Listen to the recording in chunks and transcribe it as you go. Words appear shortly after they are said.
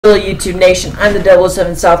Hello YouTube Nation, I'm the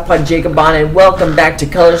 007 Southpaw Jacob Bond, and welcome back to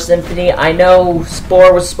Color Symphony. I know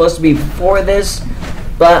Spore was supposed to be before this,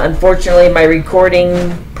 but unfortunately my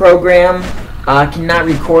recording program cannot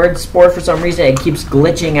record Spore for some reason. It keeps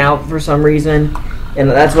glitching out for some reason, and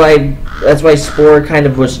that's why Spore kind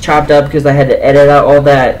of was chopped up, because I had to edit out all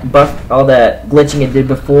that glitching it did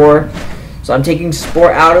before. So I'm taking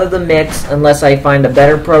Spore out of the mix unless I find a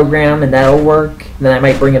better program and that'll work. Then I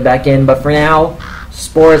might bring it back in, but for now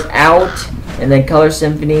Spore is out, and then Color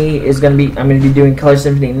Symphony is going to be, I'm going to be doing Color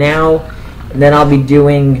Symphony now, and then I'll be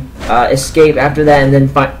doing Escape after that, and then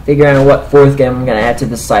figuring out what fourth game I'm going to add to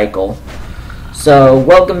the cycle. So,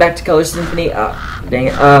 welcome back to Color Symphony. Dang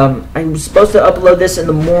it. I'm supposed to upload this in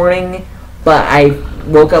the morning, but I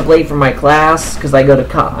woke up late from my class, because I'm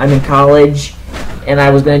in college, and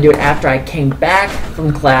I was going to do it after I came back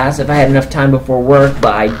from class, if I had enough time before work,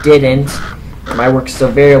 but I didn't. My work's so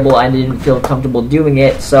variable, I didn't feel comfortable doing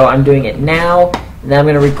it, so I'm doing it now, and then I'm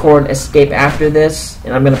going to record Escape after this,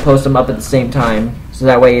 and I'm going to post them up at the same time, so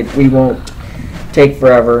that way we won't take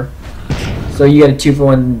forever. So you get a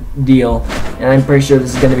 2-for-1 deal, and I'm pretty sure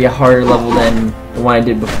this is going to be a harder level than the one I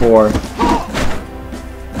did before.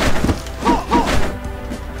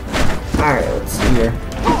 Alright, let's see here.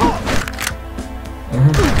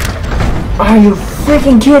 Are you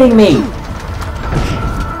freaking kidding me?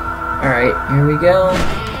 Alright, here we go.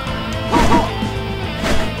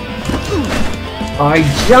 I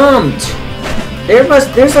jumped!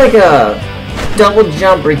 There's like a double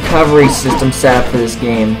jump recovery system set up for this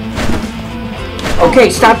game. Okay,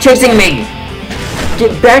 stop chasing me!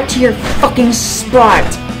 Get back to your fucking spot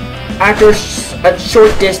after a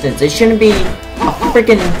short distance. It shouldn't be a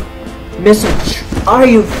freaking missile. Are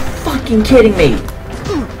you fucking kidding me?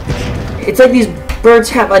 It's like these birds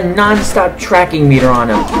have a non-stop tracking meter on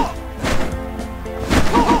them.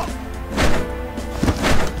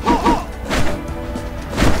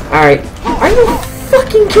 Alright, are you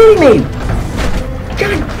fucking kidding me?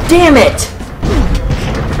 God damn it!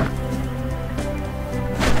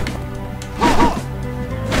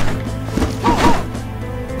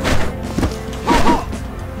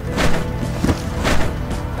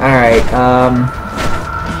 Alright,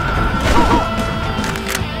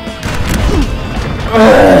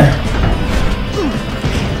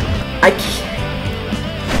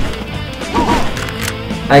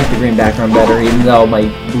 I like the green background better, even though my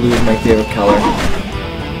blue is my favorite color.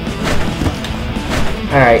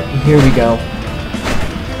 Alright, here we go.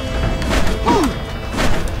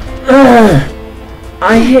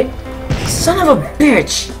 I hit... Son of a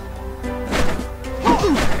bitch!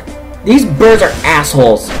 These birds are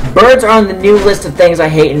assholes. Birds are on the new list of things I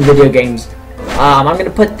hate in video games. I'm gonna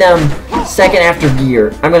put them second after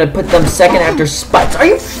gear. I'm gonna put them second after spikes. Are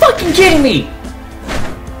you fucking kidding me?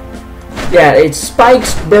 Yeah, it's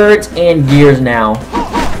spikes, birds, and gears now.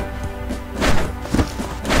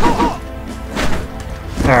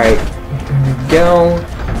 Alright, here we go.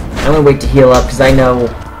 I'm gonna wait to heal up, because I know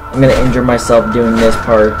I'm gonna injure myself doing this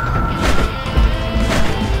part.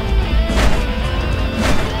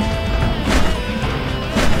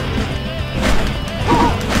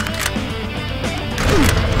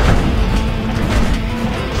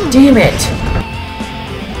 Damn it!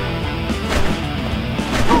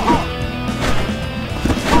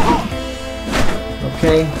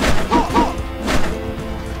 Okay.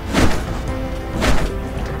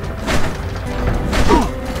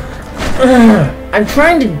 I'm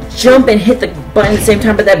trying to jump and hit the button at the same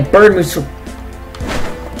time, but that bird moves so...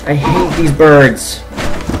 I hate these birds.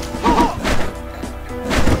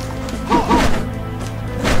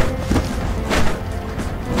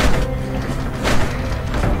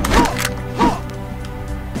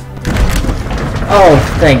 Oh,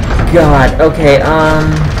 thank God. Okay,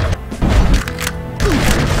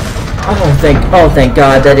 Oh, thank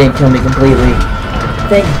God, that didn't kill me completely.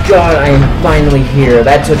 Thank God I am finally here.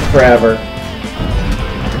 That took forever.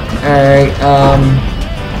 Alright,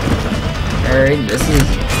 alright, this is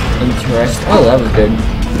interesting. Oh, that was good.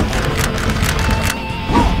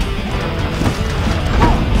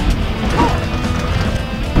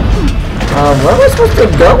 Where am I supposed to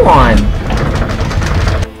go on?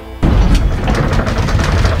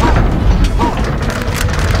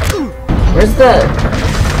 Where's the...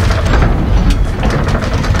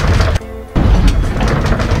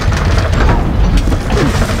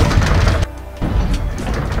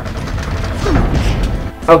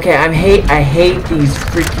 Okay, I hate these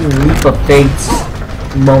freaking leap of fates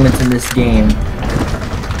moments in this game.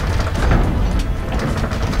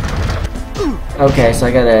 Okay, so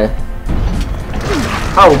I gotta...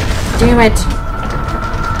 Oh, damn it!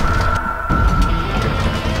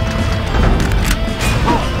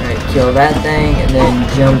 kill that thing, and then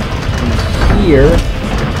jump here.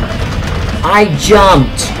 I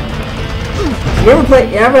jumped! You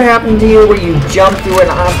ever happen to you where you jump through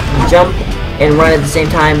jump and run at the same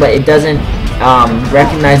time, but it doesn't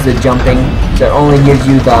recognize the jumping, so it only gives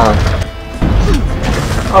you the...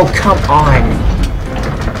 Oh, come on!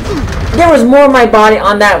 There was more of my body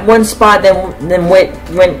on that one spot than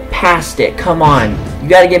went past it. Come on. You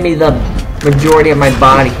gotta give me the majority of my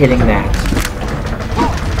body hitting that.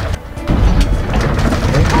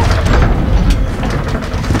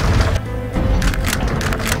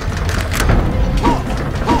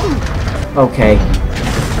 Okay.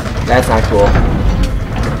 That's not cool.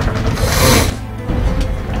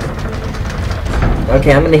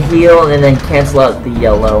 Okay, I'm gonna heal and then cancel out the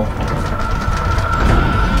yellow.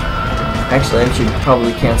 Actually, I should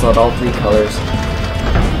probably cancel out all 3 colors.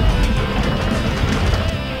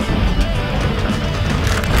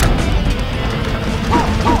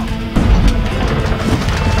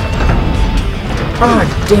 Ah,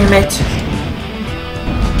 damn it!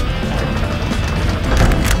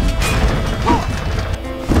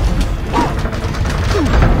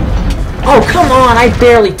 Oh, come on! I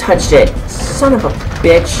barely touched it! Son of a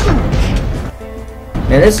bitch!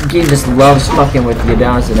 Man, this game just loves fucking with you,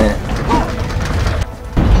 doesn't it?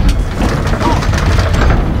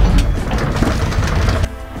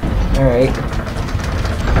 Alright.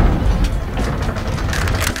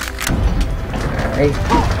 Alright.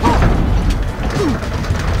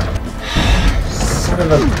 Son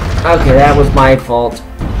of a... Okay, that was my fault.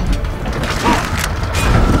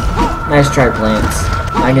 Nice try, plants.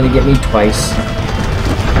 Not gonna get me twice.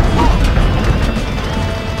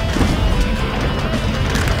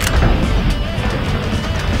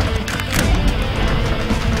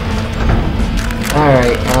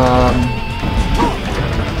 Alright,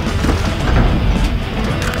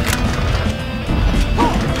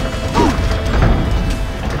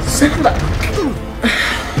 son of a...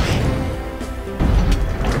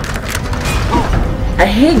 I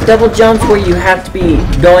hate double jumps where you have to be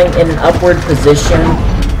going in an upward position.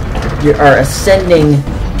 You are ascending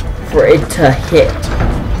for it to hit.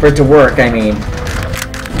 For it to work, I mean.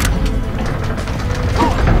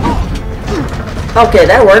 Okay,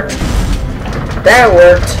 that worked. That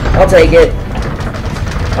worked. I'll take it.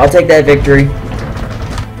 I'll take that victory.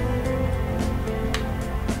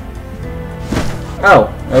 Oh,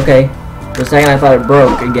 okay. For a second I thought it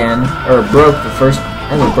broke again. Or broke the first... It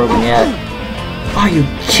hasn't broken yet. Are you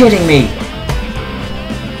kidding me?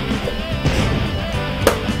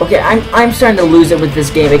 Okay, I'm starting to lose it with this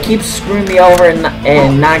game. It keeps screwing me over and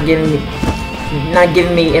not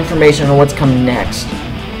giving me information on what's coming next.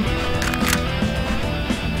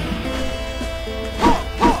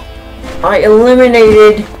 I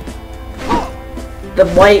eliminated the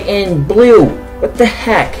white and blue. What the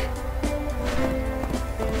heck?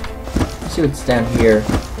 Let's see what's down here.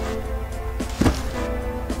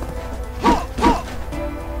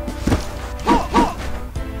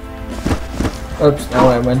 Oops, not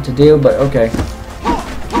what I meant to do, but okay.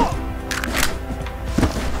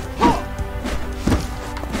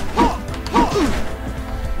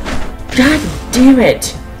 God damn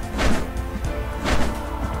it!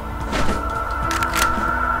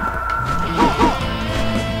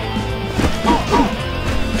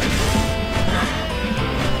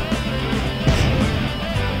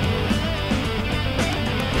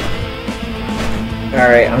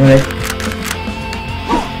 Alright, I'm gonna...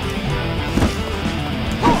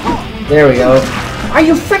 There we go. Are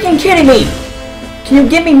you freaking kidding me? Can you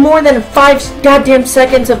give me more than 5 goddamn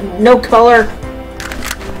seconds of no color?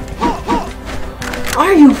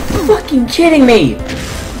 Are you fucking kidding me?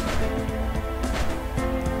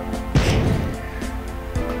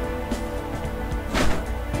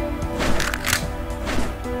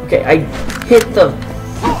 Okay, I hit the...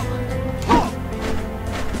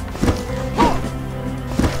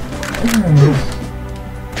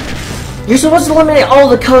 You're supposed to eliminate all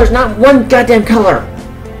the colors, not one goddamn color!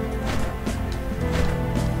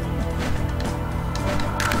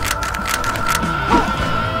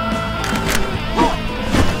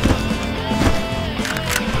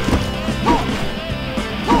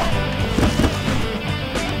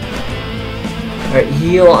 Alright,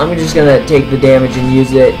 heal. I'm just gonna take the damage and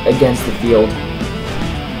use it against the field.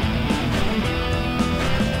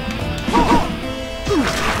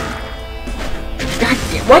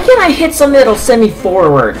 Why can't I hit something that'll send me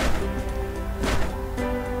forward?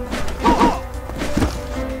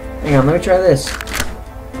 Hang on, let me try this.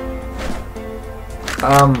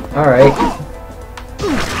 Alright.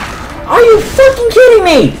 Are you fucking kidding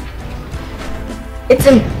me? It's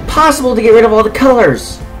impossible to get rid of all the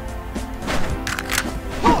colors.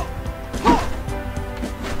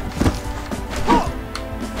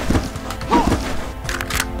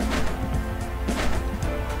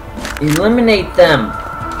 Eliminate them.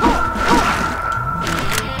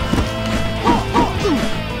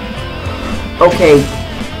 Okay.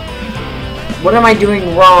 What am I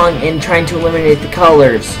doing wrong in trying to eliminate the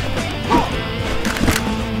colors?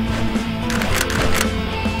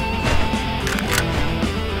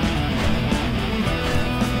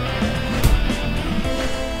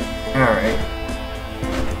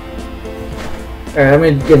 Alright, I'm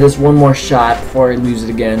gonna give this one more shot before I lose it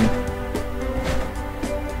again.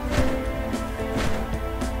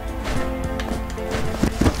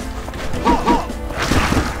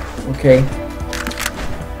 Okay.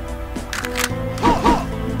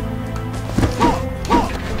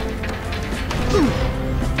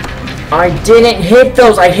 I didn't hit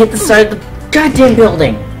those! I hit the side of the goddamn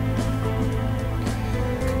building!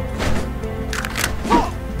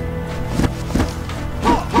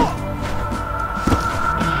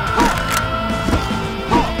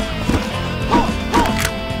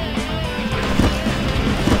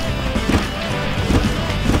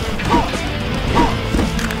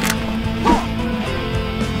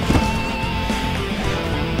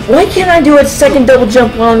 Why can't I do a second double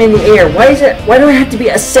jump while I'm in the air? Why do I have to be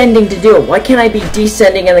ascending to do it? Why can't I be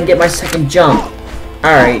descending and then get my second jump?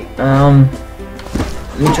 Alright,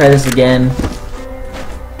 let me try this again.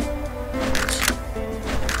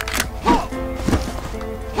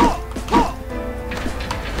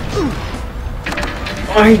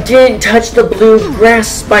 I didn't touch the blue grass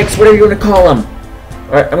spikes, whatever you want to call them.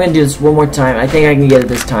 Alright, I'm gonna do this one more time. I think I can get it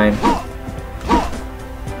this time.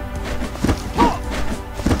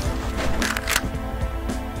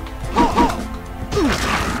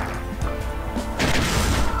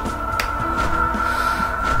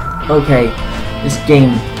 Okay, this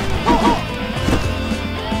game.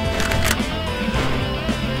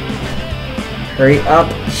 Hurry up,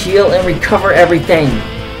 heal and recover everything.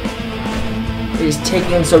 It is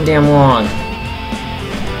taking so damn long.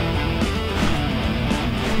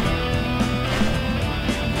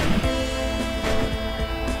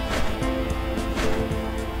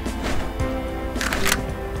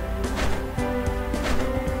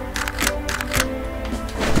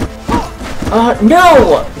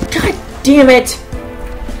 No! God damn it!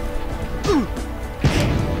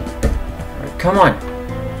 Right, come on.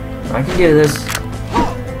 I can do this.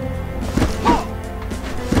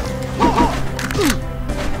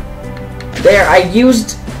 There, I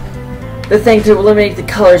used the thing to eliminate the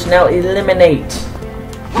colors. Now eliminate.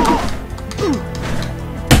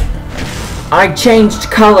 I changed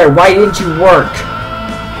color. Why didn't you work?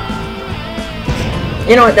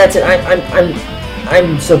 You know what? That's it.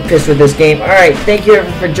 I'm so pissed with this game. Alright, thank you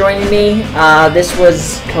everyone for joining me. This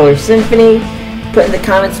was Color Symphony. Put in the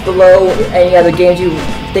comments below any other games you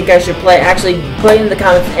think I should play. Actually, put in the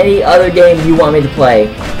comments any other game you want me to play.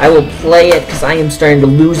 I will play it because I am starting to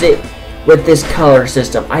lose it with this color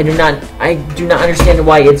system. I do not understand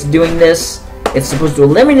why it's doing this. It's supposed to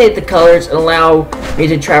eliminate the colors and allow me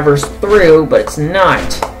to traverse through, but it's not.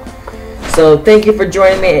 So thank you for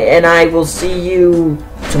joining me, and I will see you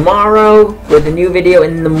tomorrow with a new video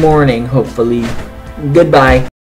in the morning, hopefully. Goodbye.